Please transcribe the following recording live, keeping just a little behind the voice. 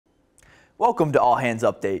Welcome to All Hands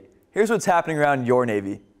Update. Here's what's happening around your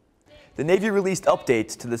Navy. The Navy released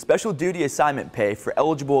updates to the special duty assignment pay for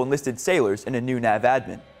eligible enlisted sailors in a new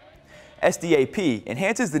NAVADMIN. SDAP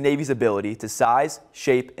enhances the Navy's ability to size,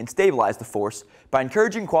 shape, and stabilize the force by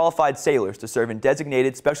encouraging qualified sailors to serve in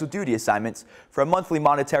designated special duty assignments for a monthly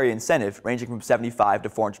monetary incentive ranging from $75 to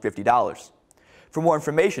 $450. For more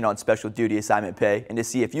information on special duty assignment pay and to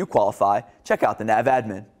see if you qualify, check out the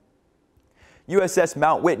NAVADMIN. USS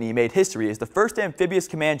Mount Whitney made history as the first amphibious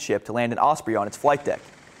command ship to land an Osprey on its flight deck.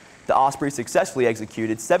 The Osprey successfully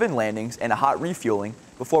executed 7 landings and a hot refueling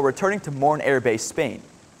before returning to Morne Air Base, Spain.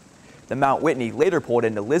 The Mount Whitney later pulled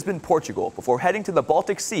into Lisbon, Portugal before heading to the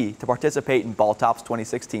Baltic Sea to participate in BALTOPS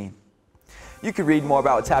 2016. You can read more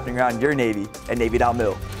about what's happening around your Navy at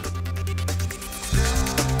Navy.mil.